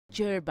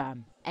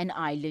Djerba, an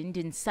island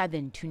in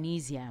southern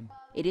Tunisia.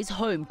 It is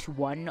home to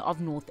one of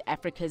North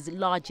Africa's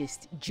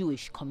largest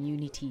Jewish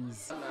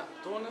communities.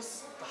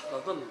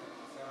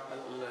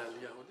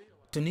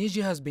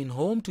 Tunisia has been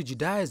home to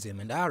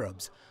Judaism and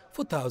Arabs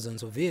for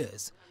thousands of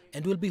years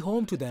and will be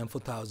home to them for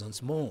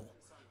thousands more.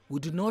 We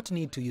do not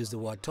need to use the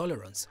word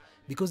tolerance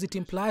because it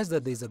implies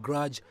that there is a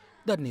grudge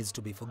that needs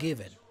to be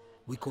forgiven.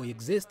 We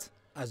coexist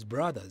as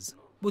brothers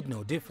with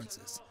no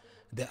differences.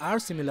 There are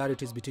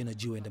similarities between a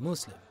Jew and a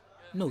Muslim,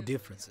 no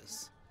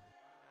differences.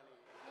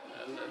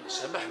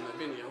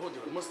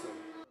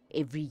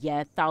 Every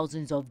year,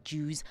 thousands of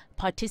Jews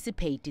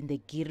participate in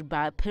the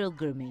Ghriba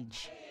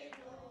pilgrimage.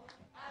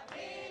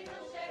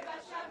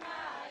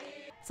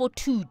 For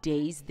 2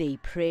 days, they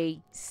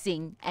pray,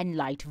 sing, and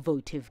light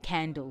votive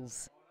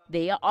candles.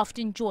 They are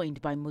often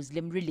joined by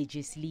Muslim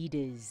religious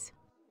leaders.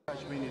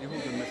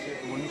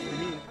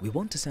 We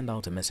want to send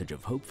out a message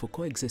of hope for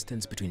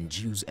coexistence between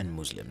Jews and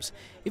Muslims.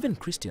 Even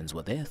Christians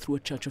were there through a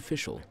church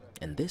official.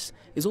 And this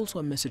is also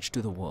a message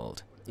to the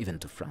world, even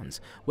to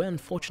France, where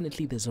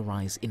unfortunately there's a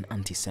rise in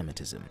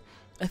anti-Semitism.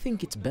 I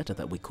think it's better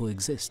that we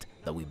coexist,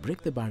 that we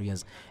break the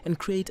barriers and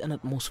create an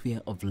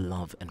atmosphere of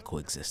love and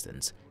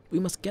coexistence. We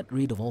must get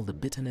rid of all the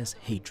bitterness,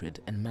 hatred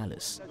and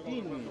malice.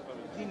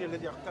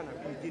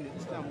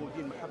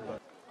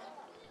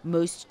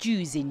 Most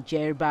Jews in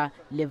Djerba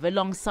live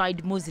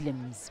alongside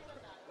Muslims.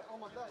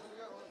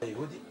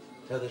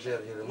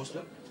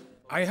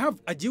 I have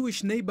a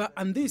Jewish neighbor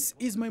and this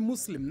is my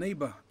Muslim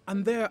neighbor.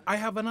 And there I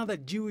have another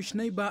Jewish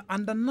neighbor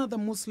and another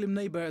Muslim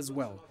neighbor as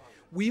well.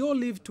 We all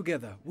live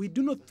together. We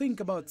do not think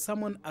about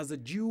someone as a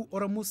Jew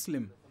or a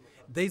Muslim.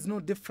 There is no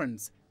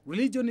difference.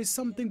 Religion is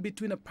something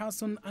between a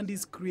person and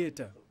his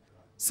creator.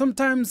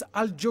 Sometimes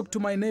I'll joke to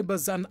my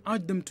neighbors and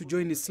urge them to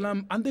join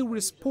Islam and they will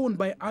respond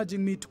by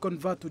urging me to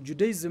convert to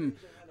Judaism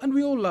and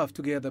we all laugh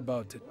together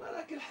about it.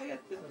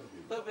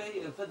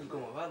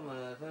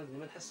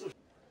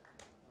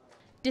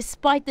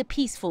 Despite the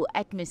peaceful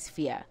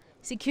atmosphere,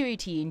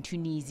 security in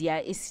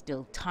Tunisia is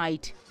still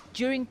tight.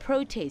 During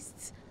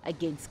protests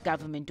against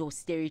government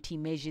austerity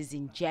measures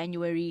in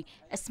January,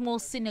 a small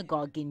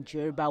synagogue in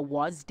Djerba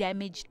was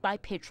damaged by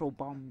petrol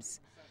bombs.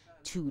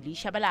 Tuli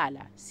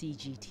Shabalala,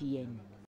 CGTN.